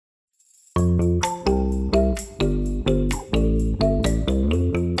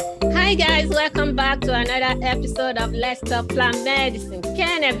Welcome back to another episode of Let's Talk Plant Medicine,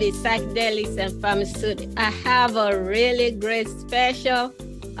 Cannabis, Psychedelics, and Pharmaceuticals. I have a really great special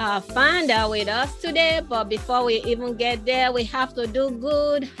founder with us today, but before we even get there, we have to do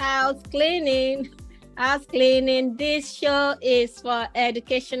good house cleaning. House cleaning. This show is for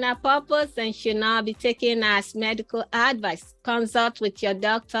educational purpose and should not be taken as medical advice. Consult with your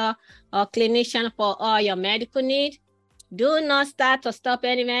doctor or clinician for all your medical needs. Do not start or stop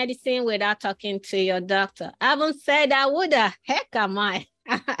any medicine without talking to your doctor. I haven't said that, who the heck am I?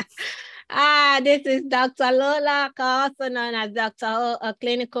 This is Dr. Lola, also known as Dr. O, a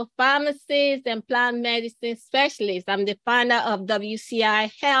clinical pharmacist and plant medicine specialist. I'm the founder of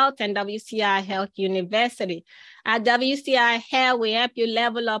WCI Health and WCI Health University. At WCI Health, we help you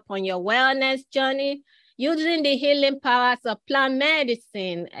level up on your wellness journey using the healing powers of plant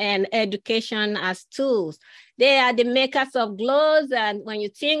medicine and education as tools. They are the makers of Glows, and when you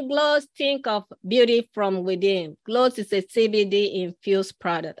think Glows, think of beauty from within. Glows is a CBD-infused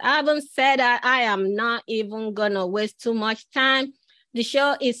product. I haven't said that. I am not even going to waste too much time. The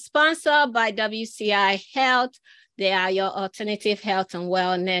show is sponsored by WCI Health. They are your alternative health and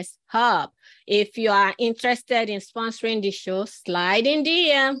wellness hub. If you are interested in sponsoring the show, slide in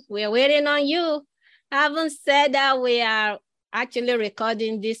DM. We're waiting on you. I haven't said that. We are actually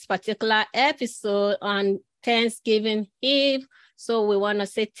recording this particular episode on Thanksgiving Eve. So we want to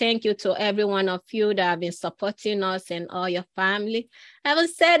say thank you to every one of you that have been supporting us and all your family. Having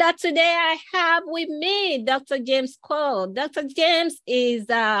said that, today I have with me Dr. James Cole. Dr. James is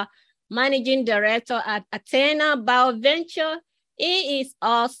Managing Director at Athena BioVenture. He is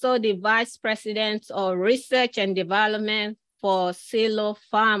also the Vice President of Research and Development for Silo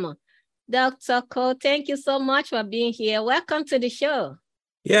Pharma. Dr. Cole, thank you so much for being here. Welcome to the show.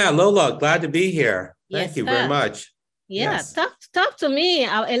 Yeah, Lola, glad to be here. Thank Yes, you sir. very much. Yeah, Yes. talk to me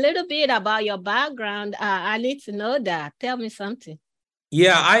a little bit about your background. I need to know that. Tell me something.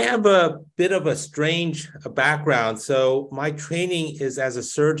 Yeah, I have a bit of a strange background. So my training is as a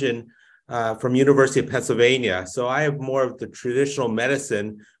surgeon from University of Pennsylvania. So I have more of the traditional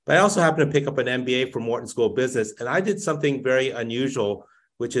medicine, but I also happen to pick up an MBA from Wharton School of Business. And I did something very unusual,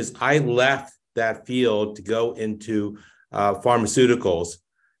 which is I left that field to go into pharmaceuticals.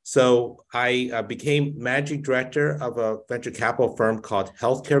 So I became managing director of a venture capital firm called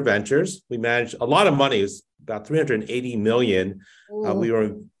Healthcare Ventures. We managed a lot of money. It was about 380 million. We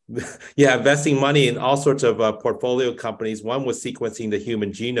were investing money in all sorts of portfolio companies. One was sequencing the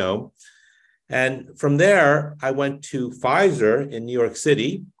human genome. And from there, I went to Pfizer in New York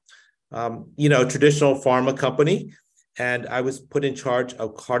City, traditional pharma company. And I was put in charge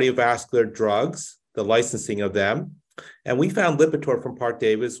of cardiovascular drugs, the licensing of them. And we found Lipitor from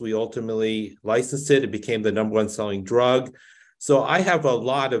Parke-Davis. We ultimately licensed it. It became the number one selling drug. So I have a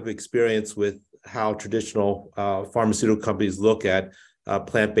lot of experience with how traditional pharmaceutical companies look at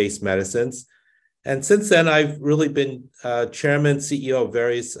plant-based medicines. And since then, I've really been chairman, CEO of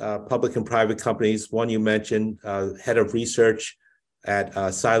various public and private companies. One you mentioned, head of research at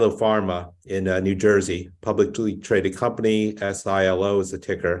Silo Pharma in New Jersey, publicly traded company, SILO is the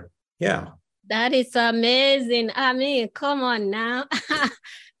ticker. Yeah. That is amazing. I mean, come on now.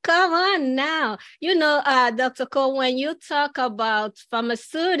 Come on now. Dr. Cole, when you talk about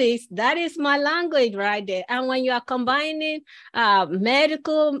pharmaceutics, that is my language right there. And when you are combining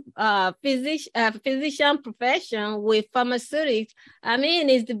medical physician profession with pharmaceutics, I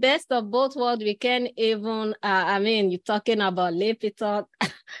mean, it's the best of both worlds. We can even, you're talking about Lipitor.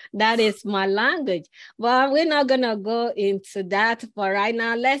 That is my language. But we're not going to go into that for right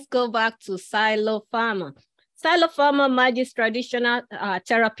now. Let's go back to Silo Pharma. Silo Pharma merges traditional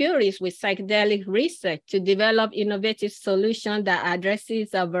therapeutics with psychedelic research to develop innovative solutions that addresses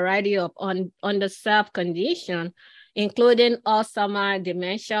a variety of underserved conditions, including Alzheimer's,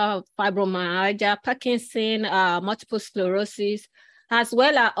 dementia, fibromyalgia, Parkinson, multiple sclerosis, as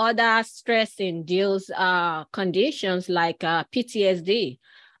well as other stress-induced conditions like PTSD.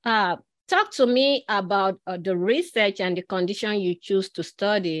 Talk to me about the research and the condition you choose to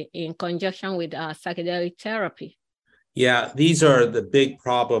study in conjunction with psychedelic therapy. Yeah, these are the big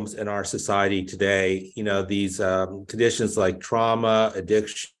problems in our society today. These conditions like trauma,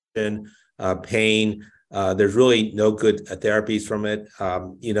 addiction, pain. There's really no good therapies from it.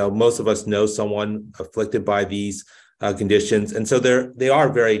 Most of us know someone afflicted by these conditions. And so they are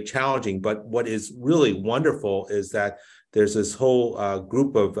very challenging. But what is really wonderful is that there's this whole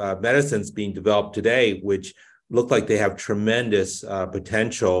group of medicines being developed today, which look like they have tremendous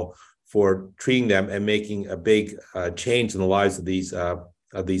potential for treating them and making a big change in the lives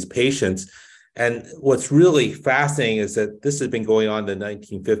of these patients. And what's really fascinating is that this has been going on in the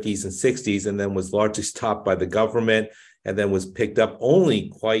 1950s and 60s, and then was largely stopped by the government, and then was picked up only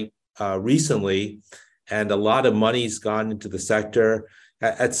quite recently. And a lot of money's gone into the sector.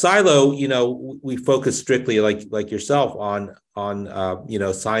 At Silo, we focus strictly, like yourself, on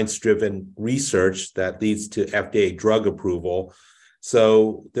science-driven research that leads to FDA drug approval.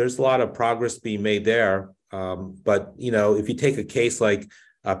 So there's a lot of progress being made there. But if you take a case like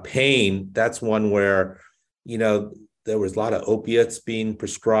pain, that's one where there was a lot of opiates being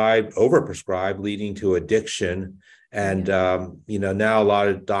overprescribed, leading to addiction. And now a lot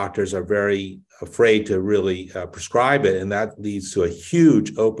of doctors are very afraid to really prescribe it, and that leads to a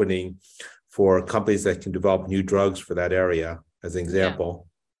huge opening for companies that can develop new drugs for that area, as an example.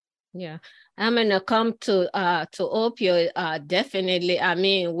 Yeah. I'm gonna come to opioid. Definitely. I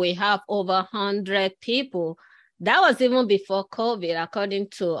mean, we have over 100 people. That was even before COVID, according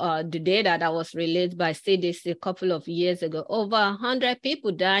to the data that was released by CDC a couple of years ago. Over 100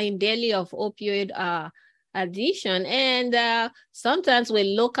 people dying daily of opioid addiction. And sometimes we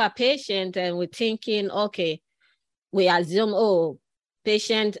look at patients and we're thinking, okay, we assume,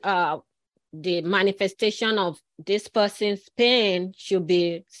 patient, the manifestation of this person's pain should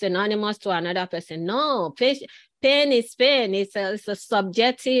be synonymous to another person. No, pain is pain. It's a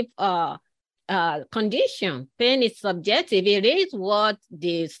subjective condition. Pain is subjective. It is what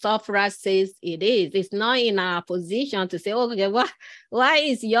the sufferer says it is. It's not in our position to say, okay, why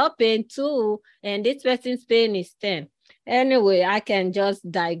is your pain 2 and this person's pain is 10? Anyway, I can just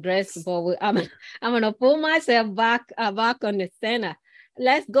digress, but I'm gonna pull myself back on the center.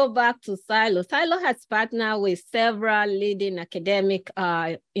 Let's go back to Silo. Silo has partnered with several leading academic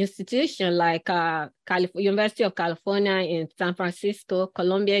institutions like University of California in San Francisco,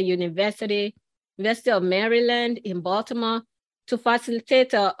 Columbia University, University of Maryland in Baltimore, to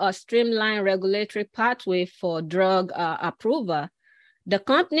facilitate a streamlined regulatory pathway for drug approval. The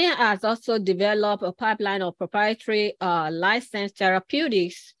company has also developed a pipeline of proprietary licensed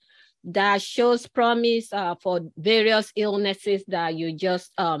therapeutics that shows promise for various illnesses that you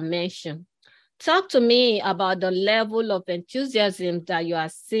just mentioned. Talk to me about the level of enthusiasm that you are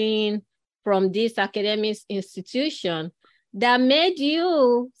seeing from this academic institution that made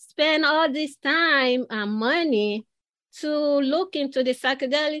you spend all this time and money to look into the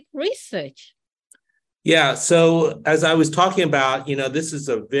psychedelic research. Yeah, so as I was talking about, this is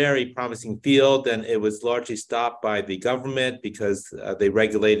a very promising field, and it was largely stopped by the government because they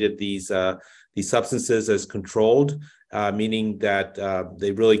regulated these substances as controlled, meaning that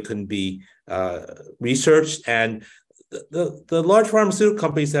they really couldn't be researched. And the large pharmaceutical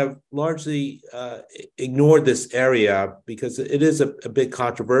companies have largely ignored this area because it is a bit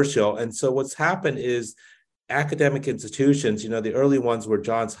controversial. And so what's happened is academic institutions, the early ones were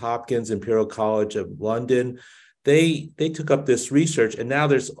Johns Hopkins, Imperial College of London. They took up this research, and now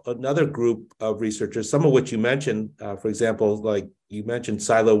there's another group of researchers, some of which you mentioned. For example, like you mentioned,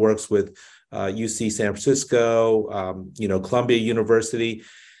 Silo works with UC San Francisco, Columbia University.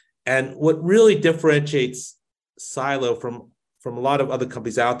 And what really differentiates Silo from a lot of other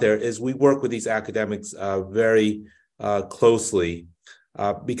companies out there is we work with these academics very closely.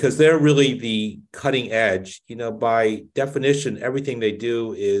 Because they're really the cutting edge. By definition, everything they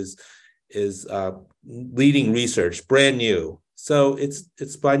do is leading research, brand new. So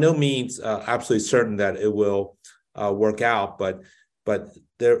it's by no means absolutely certain that it will work out, but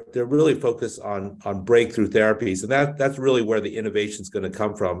they're really focused on breakthrough therapies, and that's really where the innovation is going to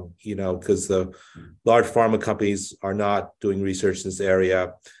come from. Because the large pharma companies are not doing research in this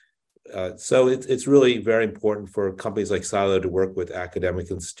area. So it's really very important for companies like Silo to work with academic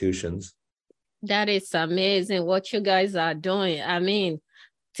institutions. That is amazing what you guys are doing. I mean,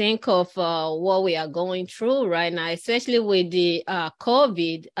 think of what we are going through right now, especially with the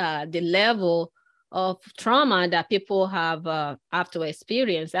COVID, the level of trauma that people have to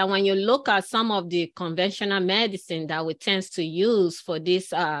experience. And when you look at some of the conventional medicine that we tend to use for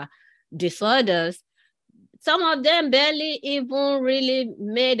these disorders, some of them barely even really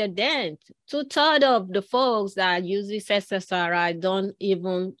made a dent. 2/3 of the folks that use SSRI don't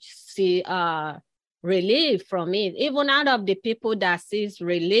even see relief from it. Even out of the people that sees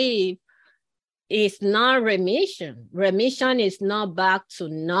relief, it's not remission. Remission is not back to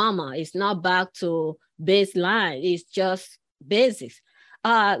normal. It's not back to baseline. It's just basics.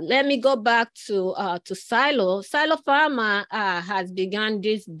 Let me go back to Silo. Silo Pharma has begun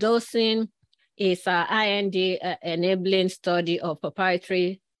this dosing. It's an IND enabling study of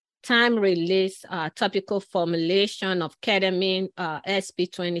proprietary time-release topical formulation of ketamine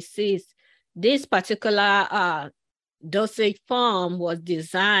SP26. This particular dosage form was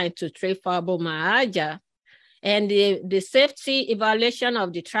designed to treat fibromyalgia. And the safety evaluation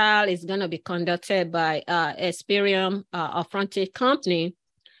of the trial is going to be conducted by Esperion, a Frontier company.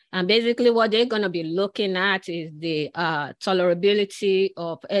 And basically what they're going to be looking at is the tolerability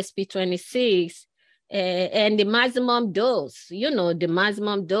of SP26 and the maximum dose, the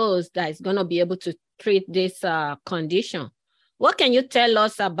maximum dose that is going to be able to treat this condition. What can you tell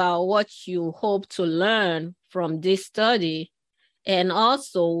us about what you hope to learn from this study? And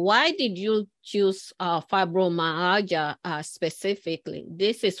also, why did you choose fibromyalgia specifically?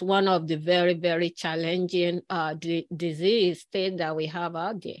 This is one of the very, very challenging disease state that we have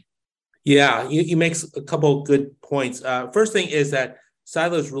out there. Yeah, you make a couple of good points. First thing is that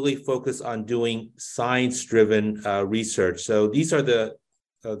Silos really focus on doing science-driven research. So these are the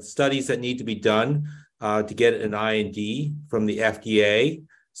studies that need to be done to get an IND from the FDA.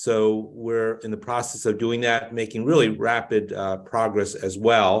 So we're in the process of doing that, making really rapid progress as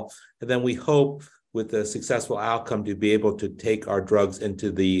well. And then we hope with a successful outcome to be able to take our drugs into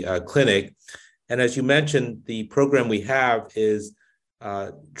the clinic. And as you mentioned, the program we have is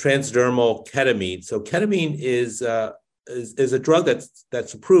transdermal ketamine. So ketamine is a drug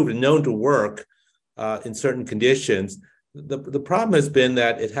that's approved and known to work in certain conditions. The problem has been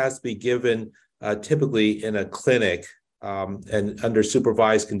that it has to be given typically in a clinic and under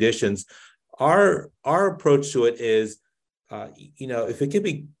supervised conditions. Our approach to it is, if it could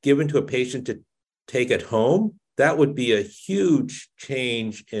be given to a patient to take at home, that would be a huge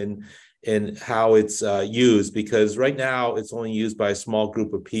change in how it's used, because right now it's only used by a small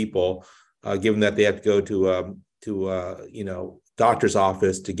group of people, given that they have to go to doctor's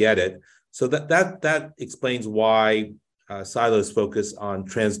office to get it. So that explains why Silos focus on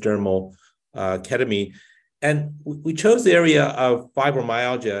transdermal ketamine. And we chose the area of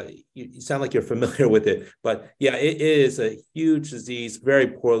fibromyalgia. You sound like you're familiar with it, but yeah, it is a huge disease, very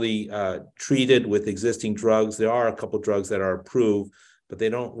poorly treated with existing drugs. There are a couple of drugs that are approved, but they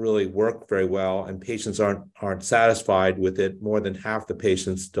don't really work very well, and patients aren't satisfied with it. More than half the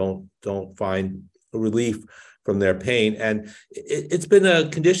patients don't find relief from their pain, and it's been a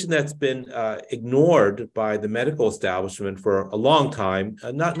condition that's been ignored by the medical establishment for a long time.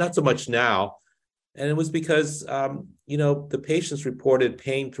 Not so much now. And it was because, the patients reported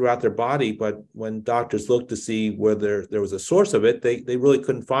pain throughout their body, but when doctors looked to see whether there was a source of it, they really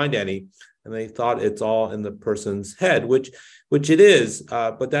couldn't find any. And they thought it's all in the person's head, which it is,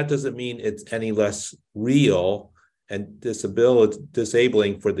 but that doesn't mean it's any less real and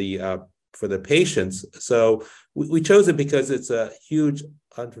disabling for the patients. So we chose it because it's a huge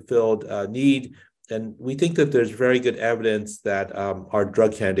unfulfilled need. And we think that there's very good evidence that our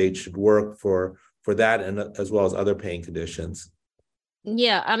drug candidate should work for that, and as well as other pain conditions.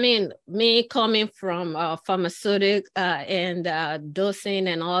 Yeah, I mean, me coming from pharmaceutical and dosing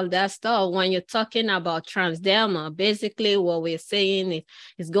and all that stuff, when you're talking about transdermal, basically what we're saying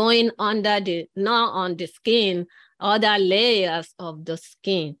is going under not on the skin, other layers of the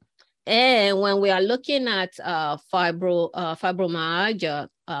skin. And when we are looking at fibromyalgia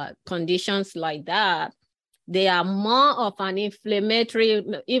conditions like that, they are more of an inflammatory,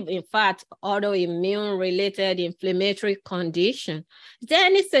 in fact, autoimmune related inflammatory condition. Is there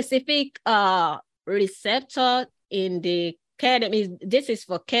any specific receptor in the ketamine? This is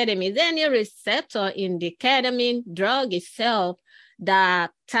for ketamine. Is there any receptor in the ketamine drug itself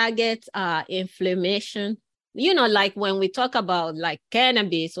that targets inflammation? Like when we talk about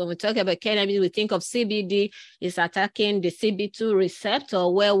cannabis, we think of CBD is attacking the CB2 receptor,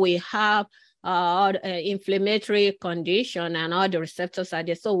 where we have inflammatory condition and all the receptors are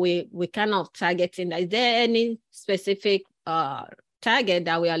there. So we kind of targeting that. Is there any specific target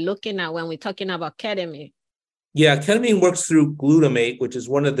that we are looking at when we're talking about ketamine? Yeah, ketamine works through glutamate, which is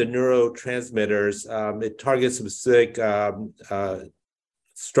one of the neurotransmitters. It targets specific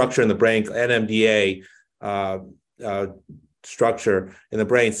structure in the brain, NMDA structure in the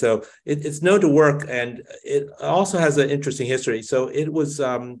brain. So it's known to work, and it also has an interesting history. So it was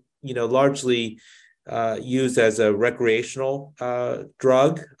largely used as a recreational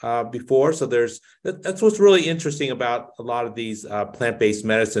drug before. So that's what's really interesting about a lot of these plant-based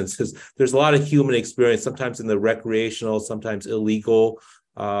medicines, is there's a lot of human experience, sometimes in the recreational, sometimes illegal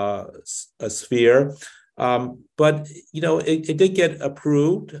sphere. But it did get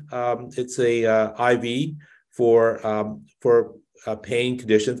approved. It's a IV for pain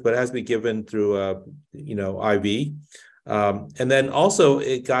conditions, but it has to be given through IV. And then also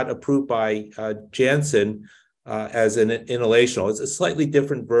it got approved by Janssen as an inhalational. It's a slightly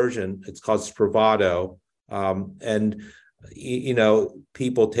different version. It's called Spravato. And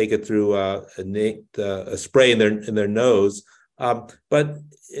people take it through a spray in their nose. But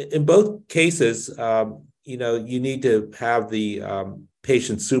in both cases, you need to have the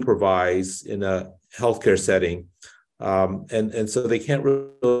patient supervised in a healthcare setting, and so they can't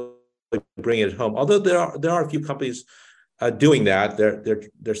really bring it home. Although there are a few companies doing that.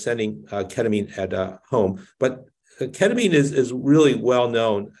 They're sending ketamine at home, but ketamine is really well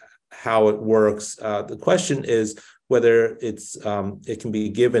known how it works. The question is whether it can be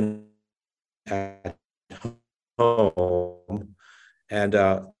given at home, and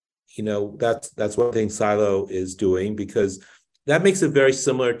that's one thing Silo is doing, because that makes it very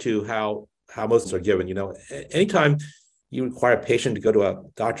similar to how most are given. Anytime you require a patient to go to a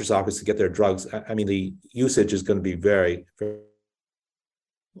doctor's office to get their drugs, I mean, the usage is going to be very, very.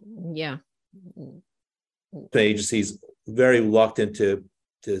 Yeah. Agencies very reluctant to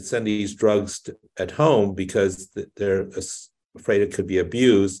send these drugs at home because they're afraid it could be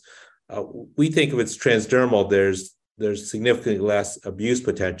abused. We think if it's transdermal, there's significantly less abuse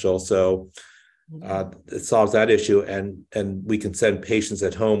potential. So it solves that issue, and we can send patients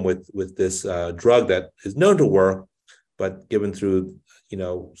at home with this drug that is known to work, but given through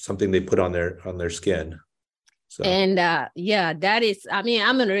something they put on their skin. So. And that is, I mean,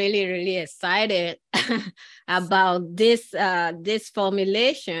 I'm really, really excited about this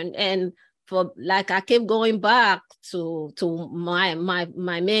formulation. And I keep going back to my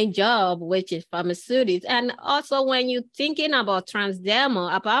main job, which is pharmaceutics. And also when you're thinking about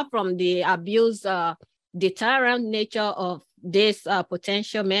transdermal, apart from the abuse deterrent nature of this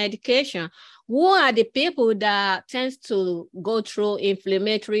potential medication, who are the people that tends to go through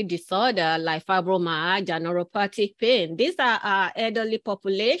inflammatory disorder like fibromyalgia, neuropathic pain? These are our elderly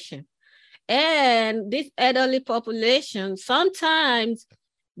population. And this elderly population, sometimes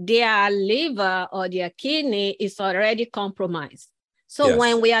their liver or their kidney is already compromised. So yes,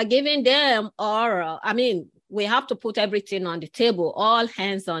 when we are giving them oral, I mean, we have to put everything on the table, all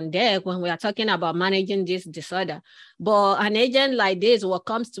hands on deck when we are talking about managing this disorder. But an agent like this, what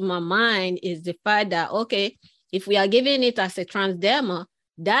comes to my mind is the fact that, okay, if we are giving it as a transdermal,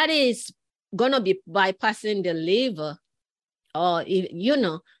 that is going to be bypassing the liver, or,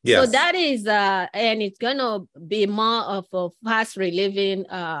 yes. So that is, and it's going to be more of a fast relieving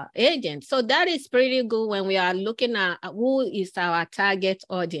agent. So that is pretty good when we are looking at who is our target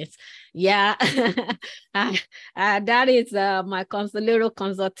audience. Yeah, that is my little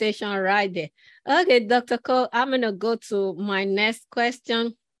consultation right there. Okay, Dr. Cole, I'm going to go to my next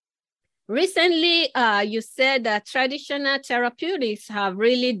question. Recently, you said that traditional therapeutics have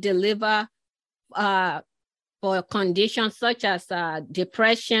really delivered for conditions such as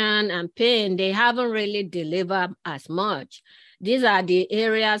depression and pain. They haven't really delivered as much. These are the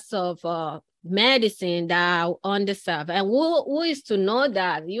areas of medicine that are underserved. And who is to know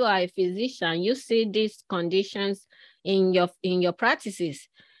that you are a physician, you see these conditions in your practices.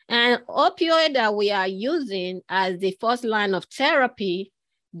 And opioid that we are using as the first line of therapy,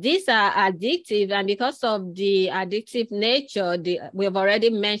 these are addictive. And because of the addictive nature, we've already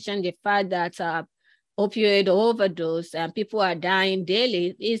mentioned the fact that opioid overdose and people are dying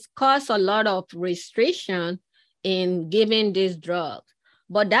daily. It's caused a lot of restriction in giving this drug.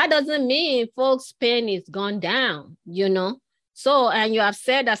 But that doesn't mean folks' pain is gone down, So, and you have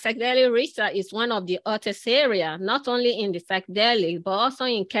said that psychedelic research is one of the hottest areas, not only in the psychedelic, but also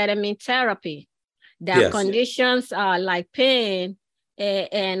in ketamine therapy. There are conditions like pain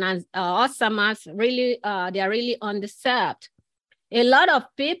and Alzheimer's, really, they are really underserved. A lot of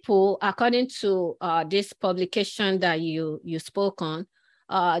people, according to this publication that you spoke on,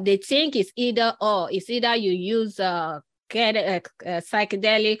 they think it's either or. It's either you use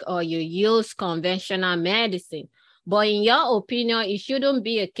psychedelic or you use conventional medicine. But in your opinion, it shouldn't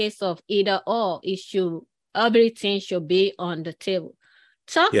be a case of either or. Everything should be on the table.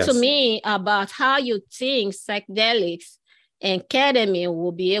 Talk to me about how you think psychedelics and ketamine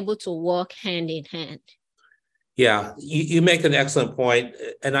will be able to work hand in hand. Yeah, you make an excellent point.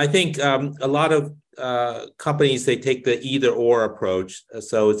 And I think a lot of companies, they take the either or approach.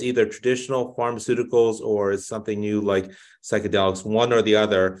 So it's either traditional pharmaceuticals or it's something new like psychedelics, one or the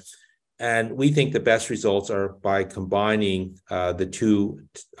other. And we think the best results are by combining the two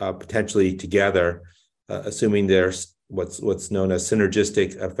potentially together, assuming there's what's known as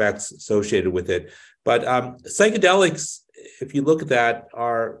synergistic effects associated with it. But psychedelics, if you look at that,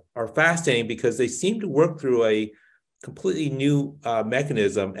 are fascinating because they seem to work through a completely new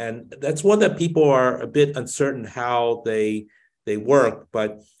mechanism. And that's one that people are a bit uncertain how they work.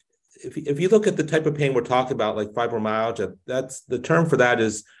 But if you look at the type of pain we're talking about, like fibromyalgia, that's the term for that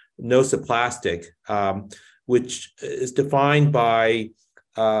is nociplastic, which is defined by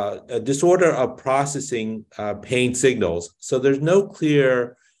a disorder of processing pain signals. So there's no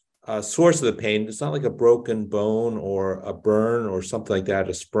clear source of the pain. It's not like a broken bone or a burn or something like that,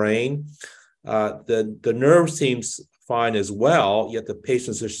 a sprain. The nerve seems fine as well, yet the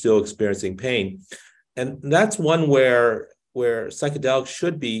patients are still experiencing pain. And that's one where psychedelics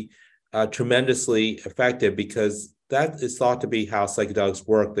should be tremendously effective, because that is thought to be how psychedelics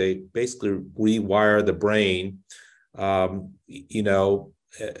work. They basically rewire the brain, and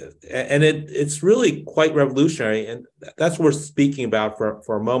it's really quite revolutionary. And that's what we're speaking about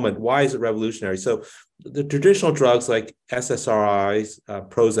for a moment. Why is it revolutionary? So the traditional drugs like SSRIs,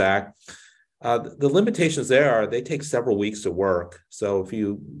 Prozac, the limitations there are they take several weeks to work. So if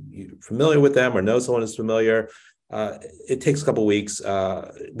you're familiar with them or know someone who's familiar, it takes a couple of weeks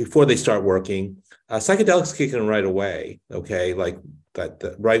before they start working. Psychedelics kick in right away, okay, like that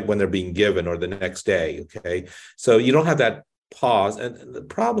right when they're being given or the next day, okay? So you don't have that pause. And the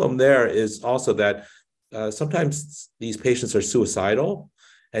problem there is also that sometimes these patients are suicidal,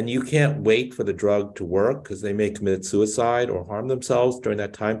 and you can't wait for the drug to work because they may commit suicide or harm themselves during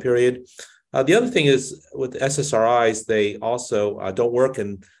that time period. The other thing is with SSRIs, they also don't work in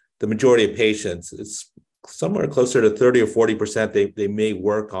the majority of patients. It's somewhere closer to 30 or 40% they may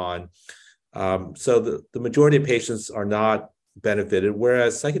work on. So the majority of patients are not benefited,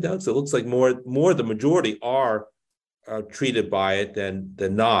 whereas psychedelics, it looks like more the majority are treated by it than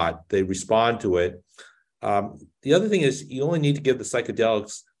not. They respond to it. The other thing is you only need to give the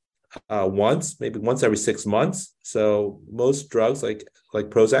psychedelics maybe once every 6 months. So most drugs like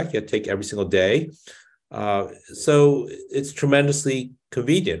Prozac, you have to take every single day. So it's tremendously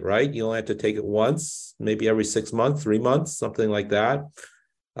convenient, right? You only have to take it once, maybe every 6 months, 3 months, something like that.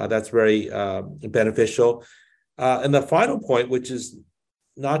 That's very beneficial. And the final point, which is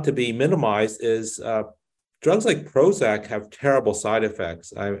not to be minimized, is drugs like Prozac have terrible side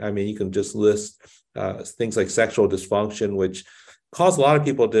effects. I mean, you can just list things like sexual dysfunction, which cause a lot of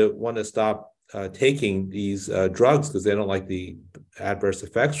people to want to stop taking these drugs because they don't like the adverse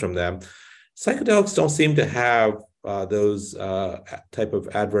effects from them. Psychedelics don't seem to have those type of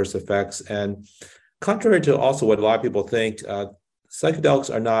adverse effects. And contrary to also what a lot of people think, psychedelics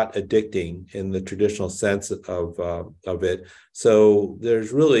are not addicting in the traditional sense of it. So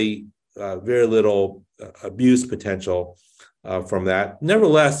there's really very little abuse potential from that.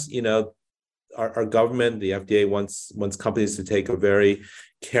 Nevertheless, our government, the FDA, wants companies to take a very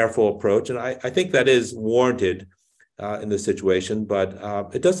careful approach, and I think that is warranted in this situation. But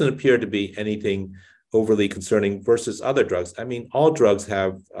it doesn't appear to be anything overly concerning versus other drugs. I mean, all drugs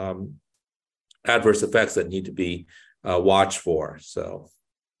have adverse effects that need to be watched for. So,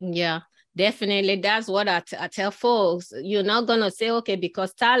 yeah, definitely. That's what I tell folks. You're not gonna say, okay,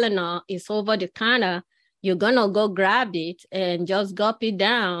 because Tylenol is over the counter, you're gonna go grab it and just gulp it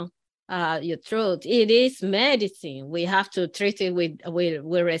down your throat. It is medicine. We have to treat it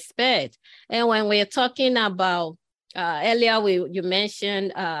with respect. And when we're talking about earlier, you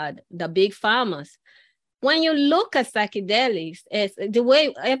mentioned the big pharmas. When you look at psychedelics, it's the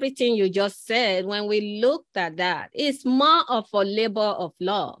way everything you just said, when we looked at that, it's more of a labor of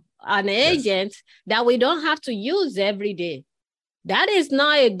love, an agent that we don't have to use every day. That is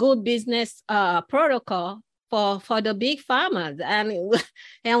not a good business protocol for the big farmers,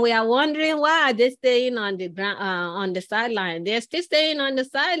 and we are wondering why they're staying on the ground, on the sideline. They're still staying on the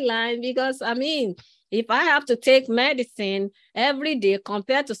sideline because, I mean, if I have to take medicine every day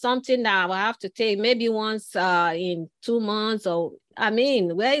compared to something that I will have to take maybe once in 2 months, or I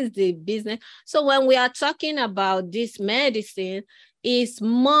mean, where is the business? So when we are talking about this medicine, it's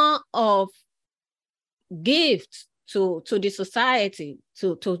more of gift to the society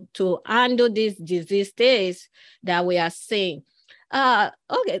to handle these disease states that we are seeing.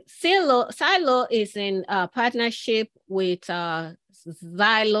 Okay, Silo is in partnership with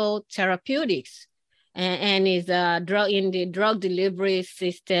Zylo Therapeutics, and is in the drug delivery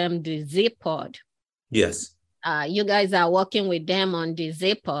system, the Z-Pod. Yes. You guys are working with them on the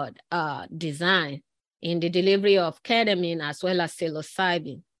Z-Pod design in the delivery of ketamine as well as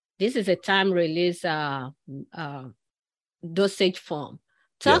psilocybin. This is a time-release dosage form.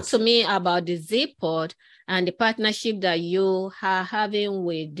 Talk to me about the Z-Pod and the partnership that you are having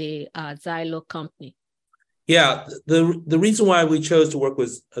with the Zylo company. Yeah, the reason why we chose to work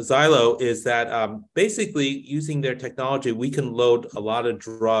with Zylo is that basically using their technology, we can load a lot of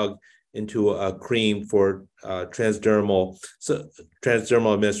drug into a cream for transdermal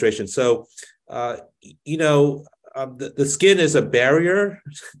administration. So, the skin is a barrier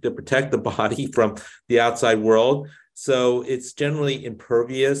to protect the body from the outside world. So it's generally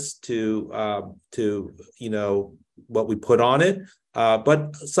impervious to what we put on it,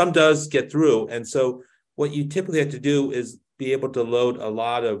 but some does get through. And so what you typically have to do is be able to load a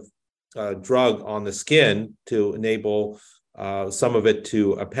lot of drug on the skin to enable some of it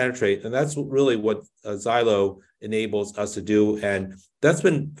to penetrate. And that's really what Xylo enables us to do. And that's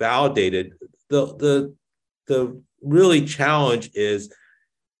been validated. The really challenge is,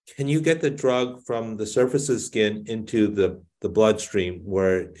 can you get the drug from the surface of the skin into the bloodstream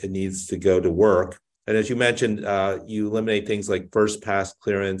where it needs to go to work? And as you mentioned, you eliminate things like first pass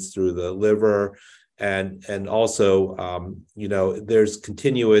clearance through the liver, and also there's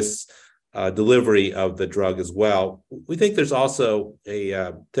continuous delivery of the drug as well. We think there's also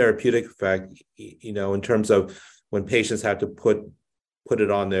a therapeutic effect, in terms of when patients have to put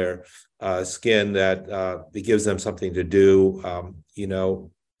it on their skin, that it gives them something to do,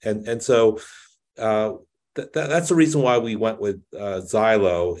 and so that's the reason why we went with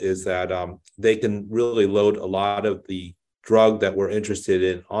Xylo, is that they can really load a lot of the drug that we're interested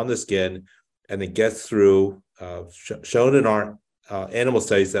in on the skin, and it gets through, shown in our animal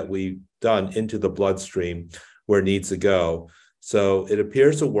studies that we've done, into the bloodstream where it needs to go. So it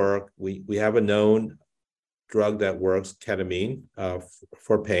appears to work. We have a known drug that works, ketamine,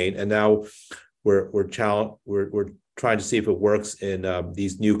 for pain, and now we're trying to see if it works in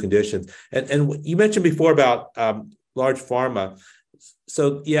these new conditions. And you mentioned before about large pharma.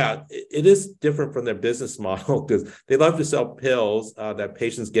 So yeah, it is different from their business model, because they love to sell pills that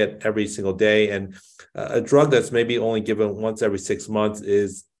patients get every single day, and a drug that's maybe only given once every 6 months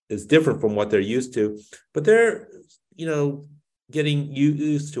is different from what they're used to. But they're getting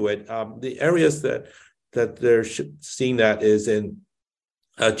used to it. The areas that they're seeing that is in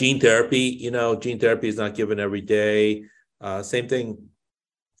gene therapy. Gene therapy is not given every day. Same thing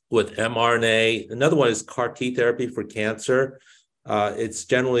with mRNA. Another one is CAR T therapy for cancer. It's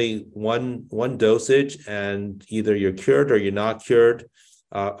generally one dosage, and either you're cured or you're not cured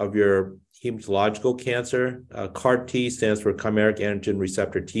of your hematological cancer. CAR T stands for chimeric antigen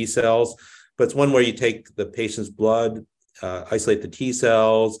receptor T cells, but it's one where you take the patient's blood, isolate the T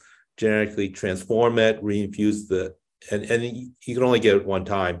cells, genetically transform it, reinfuse and you can only get it one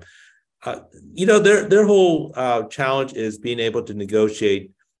time. Their whole challenge is being able to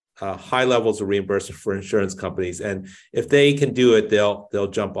negotiate high levels of reimbursement for insurance companies, and if they can do it, they'll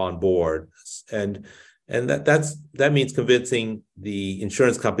jump on board, and that means convincing the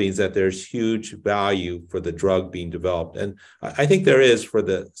insurance companies that there's huge value for the drug being developed, and I think there is for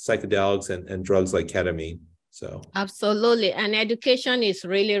the psychedelics and drugs like ketamine. So absolutely, and education is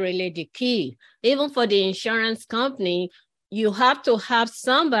really, really the key. Even for the insurance company, you have to have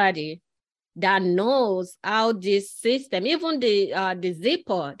somebody that knows how this system, even the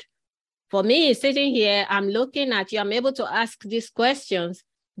Z-Pod. For me, sitting here, I'm looking at you, I'm able to ask these questions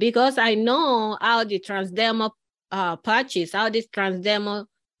because I know how the transdermal patches, how this transdermal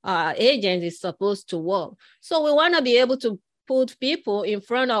agent is supposed to work. So we want to be able to put people in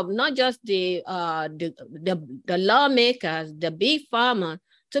front of not just the lawmakers, the big pharma,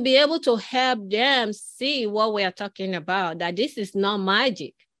 to be able to help them see what we are talking about, that this is not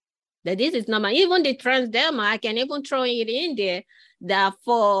magic. That this is not even the transdermal, I can even throw it in there, that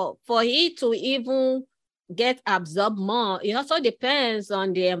for it to even get absorbed more, it also depends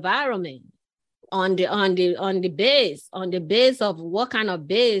on the environment, on the base of what kind of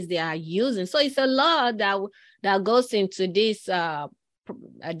base they are using. So it's a lot that goes into this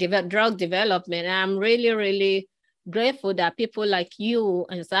drug development. And I'm really, really grateful that people like you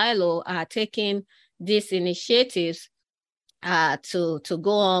and Xylo are taking these initiatives to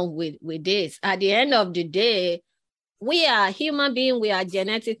go on with this. At the end of the day, we are human beings, we are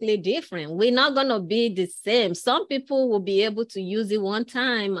genetically different. We're not going to be the same. Some people will be able to use it one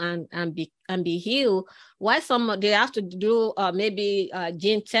time and be healed, while some they have to do maybe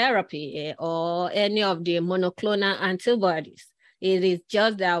gene therapy or any of the monoclonal antibodies. It is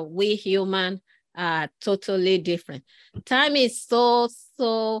just that we humans are totally different. Time is so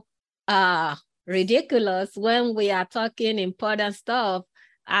ridiculous when we are talking important stuff.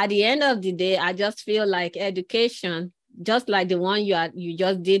 At the end of the day, I just feel like education, just like the one you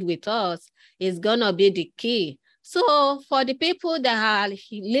just did with us, is gonna be the key. So for the people that are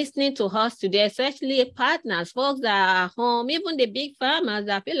listening to us today, especially partners, folks that are home, even the big farmers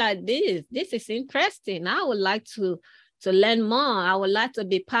that feel like this is interesting. I would like to learn more. I would like to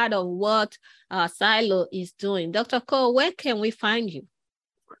be part of what Xylo is doing. Dr. Cole, where can we find you?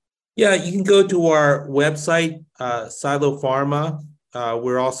 Yeah, you can go to our website, Xylo Pharma.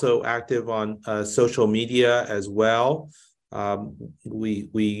 We're also active on social media as well.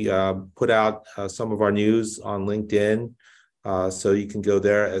 We put out some of our news on LinkedIn, so you can go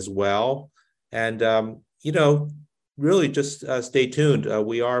there as well. And really just stay tuned.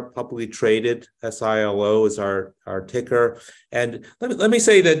 We are publicly traded. SILO is our ticker. And let me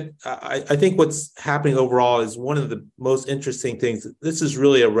say that I think what's happening overall is one of the most interesting things. This is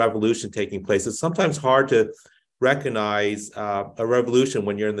really a revolution taking place. It's sometimes hard to recognize a revolution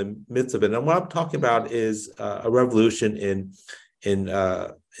when you're in the midst of it. And what I'm talking about is a revolution in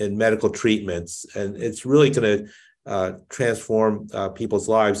medical treatments, and it's really going to transform people's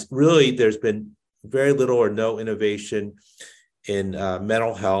lives. Really, there's been very little or no innovation in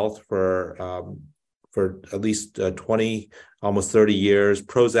mental health for at least 20, almost 30 years.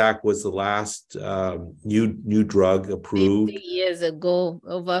 Prozac was the last new drug approved 50 years ago,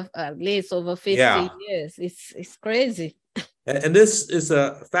 at least over 50 years. It's crazy. And this is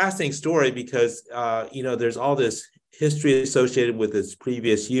a fascinating story because there's all this history associated with its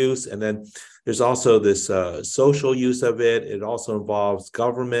previous use, and then there's also this social use of it. It also involves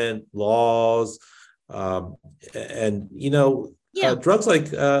government laws, and drugs like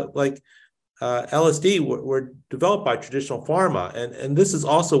LSD were developed by traditional pharma, and this is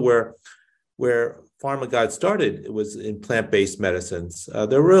also where pharma got started. It was in plant-based medicines.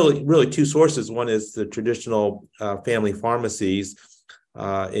 There are really two sources. One is the traditional family pharmacies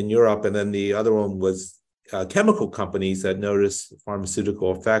in Europe, and then the other one was chemical companies that noticed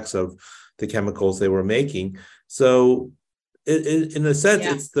pharmaceutical effects of the chemicals they were making. So in a sense,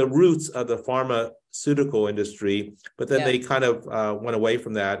 it's the roots of the pharmaceutical industry, but then they kind of went away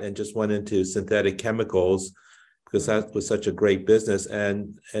from that and just went into synthetic chemicals because that was such a great business.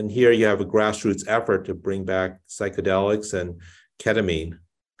 And here you have a grassroots effort to bring back psychedelics and ketamine.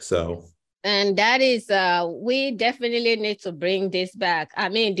 And that is, we definitely need to bring this back. I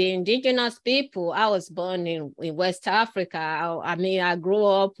mean, the indigenous people, I was born in West Africa. I grew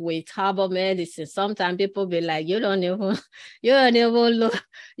up with herbal medicine. Sometimes people be like, you look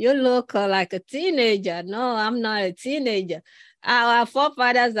like a teenager. No, I'm not a teenager. Our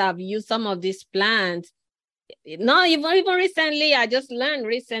forefathers have used some of these plants. No, even recently, I just learned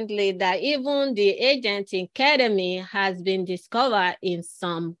recently that even the agent in ketamine has been discovered in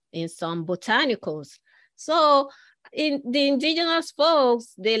some botanicals. So in the indigenous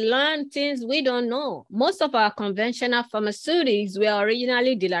folks, they learn things we don't know. Most of our conventional pharmaceutics were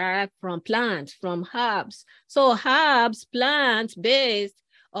originally derived from plants, from herbs. So herbs, plant-based,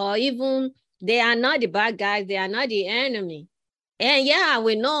 or even they are not the bad guys, they are not the enemy. And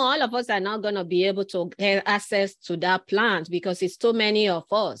we know all of us are not going to be able to get access to that plant because it's too many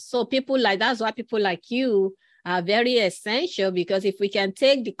of us. So that's why people like you are very essential, because if we can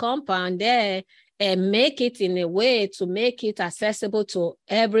take the compound there and make it in a way to make it accessible to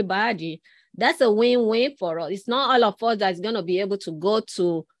everybody, that's a win-win for us. It's not all of us that's going to be able to go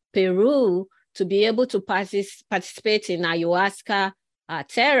to Peru to be able to participate in ayahuasca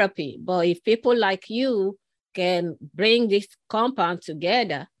therapy. But if people like you can bring this compound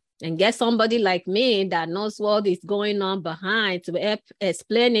together and get somebody like me that knows what is going on behind to help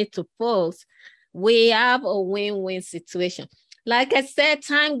explain it to folks, we have a win-win situation. Like I said,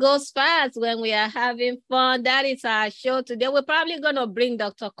 time goes fast when we are having fun. That is our show today. We're probably going to bring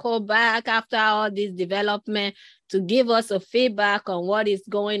Dr. Cole back after all this development to give us a feedback on what is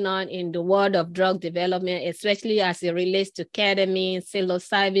going on in the world of drug development, especially as it relates to ketamine,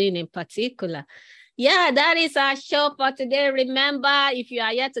 psilocybin in particular. Yeah, that is our show for today. Remember, if you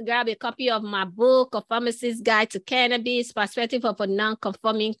are yet to grab a copy of my book, A Pharmacist's Guide to Cannabis, Perspective of a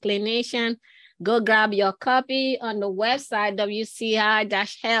Non-Conforming Clinician, go grab your copy on the website,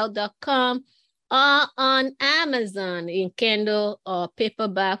 wci-health.com, or on Amazon in Kindle or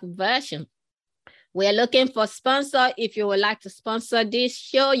paperback version. We're looking for sponsor. If you would like to sponsor this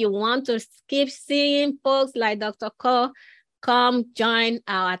show, you want to keep seeing folks like Dr. Cole, come join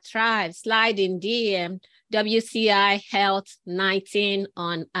our tribe. Slide in DM, WCI Health 19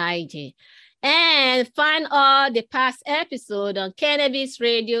 on IG. And find all the past episodes on Cannabis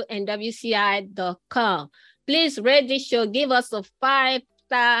Radio and WCI.com. Please rate this show, give us a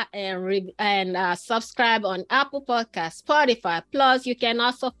 5-star and subscribe on Apple Podcasts, Spotify. Plus, you can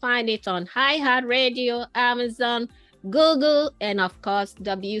also find it on iHeartRadio, Amazon, Google, and of course,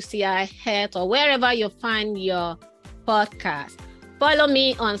 WCI Health, or wherever you find your podcast. Follow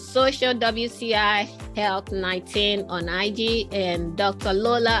me on social, WCI Health 19 on IG, and Dr.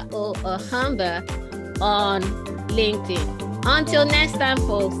 Lola O. Ohamba on LinkedIn. Until next time,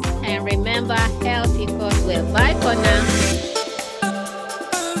 folks, and remember, health equals well. Bye for now.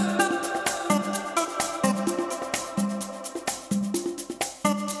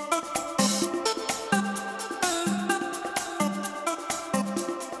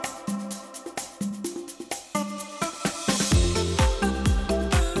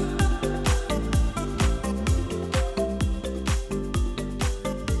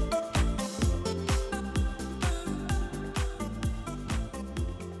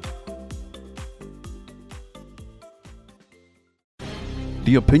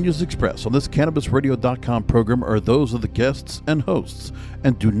 The opinions expressed on this CannabisRadio.com program are those of the guests and hosts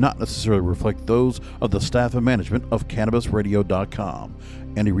and do not necessarily reflect those of the staff and management of CannabisRadio.com.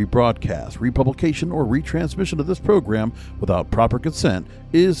 Any rebroadcast, republication, or retransmission of this program without proper consent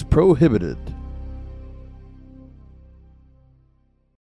is prohibited.